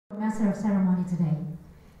Master of Ceremony today.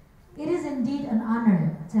 It is indeed an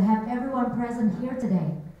honor to have everyone present here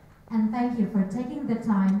today, and thank you for taking the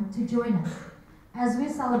time to join us as we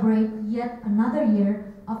celebrate yet another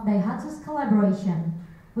year of Daihatsu's collaboration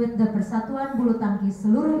with the Persatuan Bulutangkis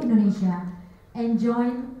seluruh Indonesia and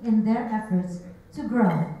join in their efforts to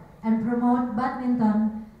grow and promote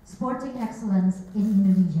badminton sporting excellence in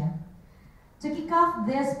Indonesia. To kick off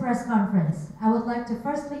this press conference, I would like to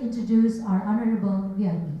firstly introduce our honorable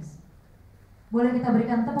VIPs. Boleh kita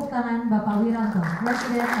berikan tepuk tangan Bapak Wiranto,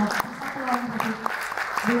 Presiden of Persatuan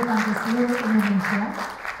Bulutangkis seluruh Indonesia,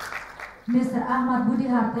 Mr. Ahmad Budi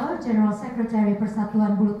Harto, General Secretary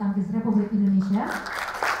Persatuan Bulutangkis Republik Indonesia,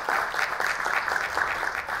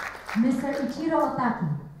 Mr. Ichiro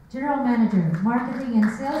Otaki, General Manager, Marketing and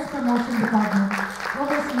Sales Promotion Department,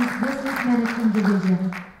 Overseas Business Management Division,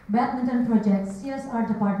 Badminton Project CSR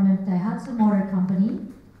Department, Daihatsu Motor Company,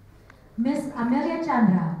 Ms. Amelia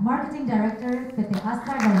Chandra, Marketing Director, PT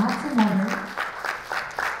Astra Daihatsu Motor,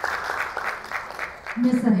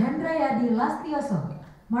 Mr. Hendrayadi Lastioso,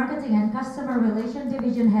 Marketing and Customer Relation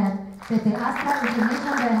Division Head, PT Astra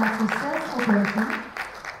International Daihatsu Sales Operation.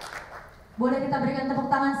 Boleh kita berikan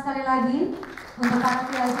tepuk tangan sekali lagi untuk para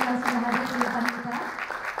VIP yang sudah hadir di depan kita.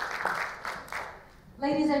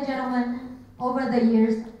 Ladies and gentlemen, over the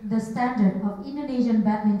years, the standard of Indonesian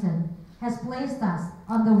badminton has placed us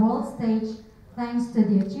on the world stage thanks to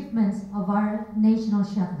the achievements of our national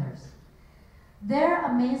shuttlers. Their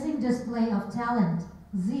amazing display of talent,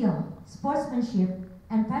 zeal, sportsmanship,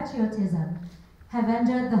 and patriotism have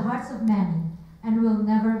entered the hearts of many and will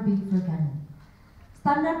never be forgotten.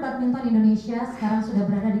 Standar badminton Indonesia sekarang sudah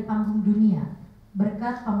berada di panggung dunia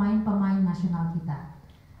berkat pemain-pemain nasional kita.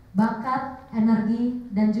 Bakat, energi,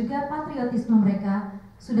 dan juga patriotisme mereka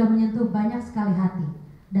sudah menyentuh banyak sekali hati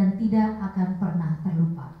dan tidak akan pernah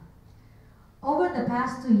terlupa. Over the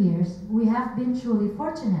past 2 years, we have been truly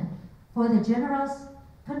fortunate for the generous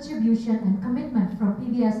contribution and commitment from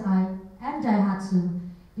PBSI and Daihatsu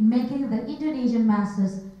in making the Indonesian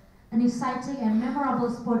Masters an exciting and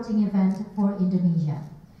memorable sporting event for Indonesia.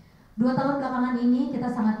 2 tahun belakangan ini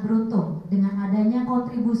kita sangat beruntung dengan adanya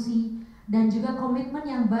kontribusi dan juga komitmen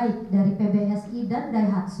yang baik dari PBSI dan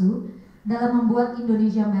Daihatsu dalam membuat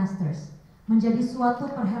Indonesia Masters menjadi suatu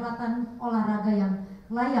perhelatan olahraga yang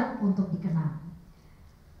layak untuk dikenal.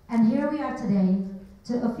 And here we are today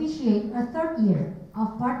to officiate a 3rd year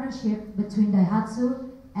of partnership between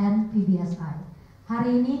Daihatsu and PBSI.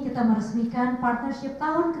 Hari ini kita meresmikan partnership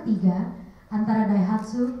tahun ketiga antara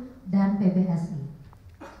Daihatsu dan PBSI.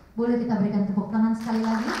 Boleh kita berikan tepuk tangan sekali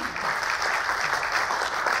lagi.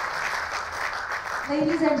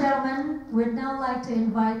 Ladies and gentlemen, we'd now like to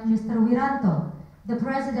invite Mr. Wiranto, the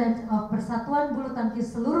President of Persatuan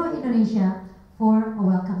Bulutangkis seluruh Indonesia, for a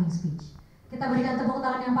welcoming speech. Kita berikan tepuk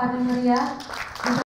tangan yang paling meriah.